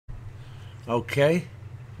Okay,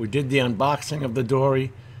 we did the unboxing of the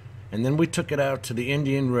Dory, and then we took it out to the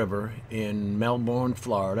Indian River in Melbourne,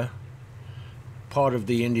 Florida, part of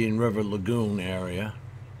the Indian River Lagoon area,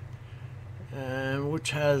 and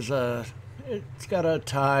which has it's got a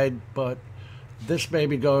tide, but this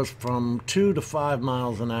baby goes from 2 to 5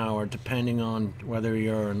 miles an hour, depending on whether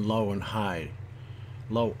you're in low and high,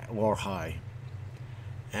 low or high.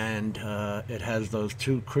 And it has those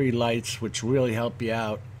two CRI lights, which really help you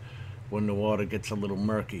out when the water gets a little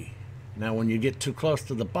murky. Now, when you get too close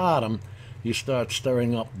to the bottom, you start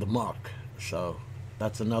stirring up the muck. So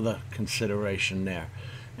that's another consideration there.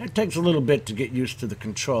 It takes a little bit to get used to the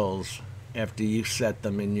controls after you set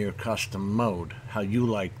them in your custom mode, how you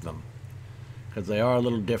like them, because they are a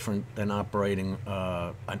little different than operating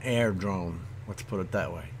an air drone. Let's put it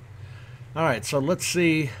that way. All right, so let's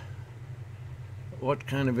see what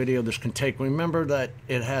kind of video this can take. Remember that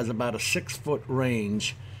it has about a 6-foot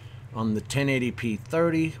range on the 1080p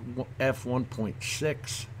 30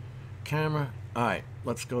 f1.6 camera. All right,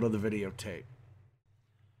 let's go to the videotape.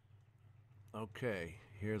 Okay,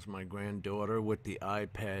 here's my granddaughter with the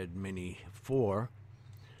iPad Mini 4,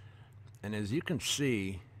 and as you can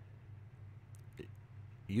see,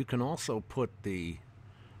 you can also put the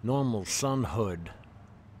normal sun hood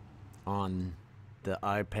on the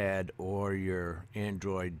iPad or your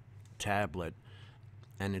Android tablet,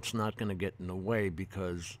 and it's not going to get in the way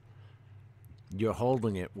because you're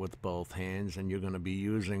holding it with both hands and you're going to be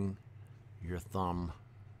using your thumb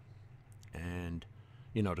and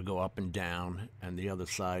to go up and down, and the other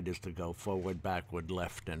side is to go forward, backward,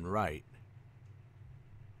 left, and right.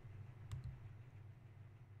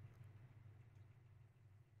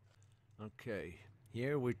 Okay,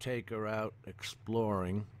 here we take her out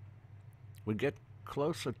exploring. We get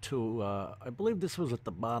closer to, I believe this was at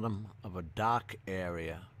the bottom of a dock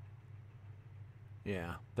area.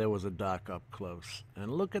 Yeah, there was a dock up close.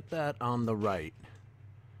 And look at that on the right.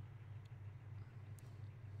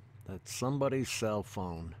 That's somebody's cell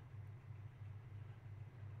phone.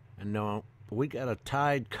 And now we got a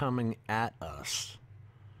tide coming at us.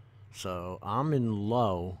 So I'm in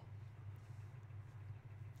low,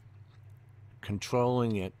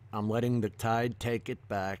 controlling it. I'm letting the tide take it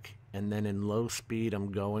back, and then in low speed I'm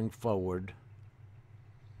going forward.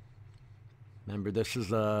 Remember, this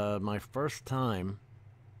is my first time.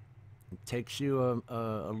 It takes you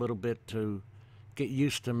a little bit to get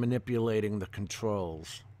used to manipulating the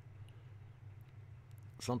controls.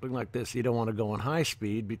 Something like this, you don't want to go on high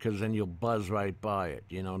speed because then you'll buzz right by it,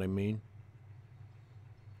 you know what I mean?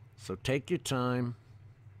 So take your time,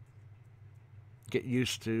 get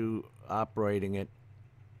used to operating it,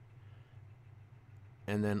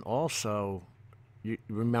 and then also,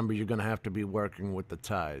 remember, you're going to have to be working with the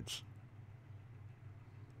tides.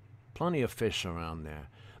 Plenty of fish around there.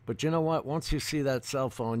 But you know what? Once you see that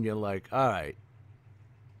cell phone, you're like, all right,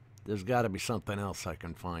 there's got to be something else I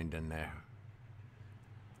can find in there.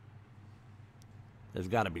 There's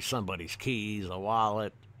got to be somebody's keys, a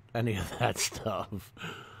wallet, any of that stuff.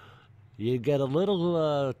 You get a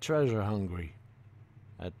little treasure hungry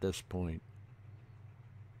at this point.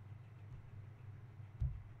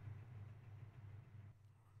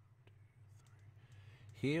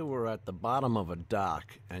 Here we're at the bottom of a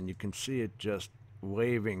dock, and you can see it just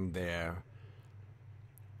waving there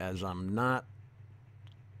as I'm not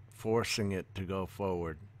forcing it to go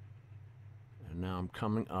forward. And now I'm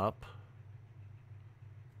coming up.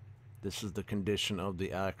 This is the condition of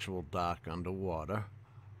the actual dock underwater.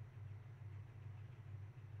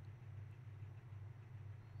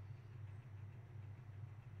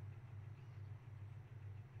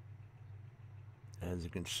 As you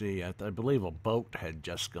can see, I believe a boat had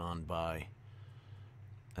just gone by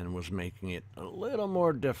and was making it a little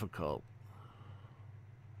more difficult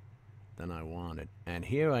than I wanted. And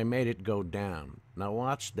here I made it go down. Now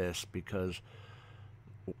watch this, because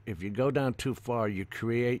if you go down too far, you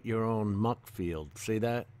create your own muck field. See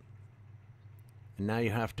that? And now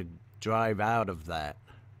you have to drive out of that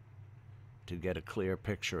to get a clear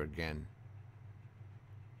picture again.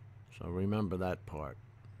 So remember that part.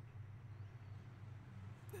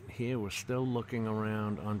 And here we're still looking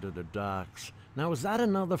around under the docks. Now, is that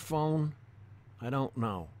another phone? I don't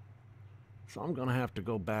know. So I'm going to have to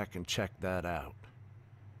go back and check that out.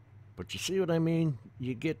 But you see what I mean?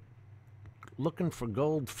 You get looking for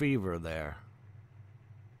gold fever there.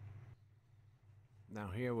 Now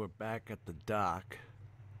here we're back at the dock.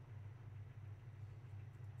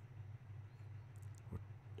 We're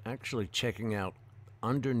actually checking out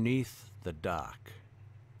underneath the dock.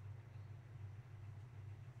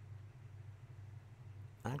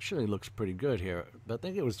 Actually looks pretty good here. I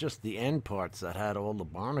think it was just the end parts that had all the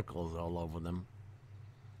barnacles all over them.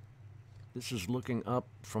 This is looking up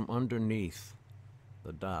from underneath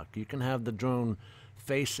the dock. You can have the drone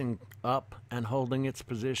facing up and holding its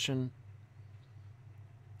position,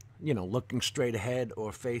 you know, looking straight ahead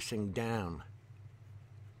or facing down.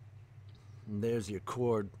 And there's your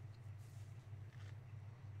cord.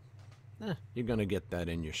 You're going to get that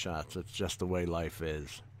in your shots. It's just the way life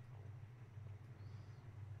is.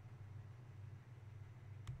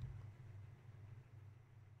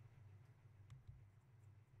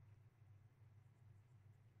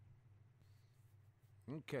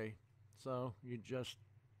 Okay, so you just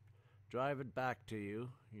drive it back to you.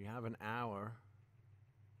 You have an hour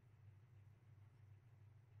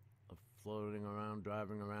of floating around,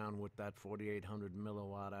 driving around with that 4,800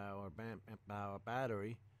 milliwatt hour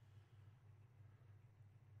battery.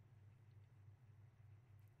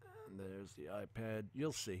 And there's the iPad.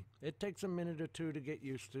 You'll see. It takes a minute or two to get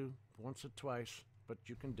used to, once or twice, but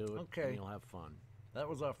you can do it. Okay, and you'll have fun. That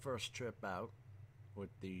was our first trip out with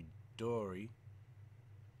the Dory.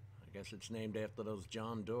 I guess it's named after those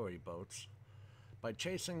John Dory boats, by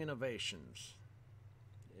Chasing Innovations.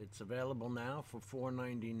 It's available now for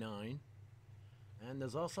 $4.99, and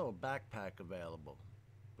there's also a backpack available,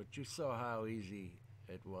 but you saw how easy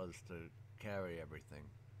it was to carry everything.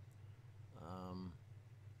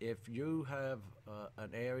 If you have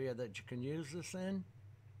an area that you can use this in,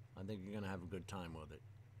 I think you're going to have a good time with it.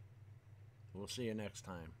 We'll see you next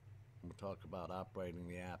time. We'll talk about operating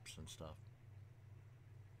the apps and stuff.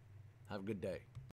 Have a good day.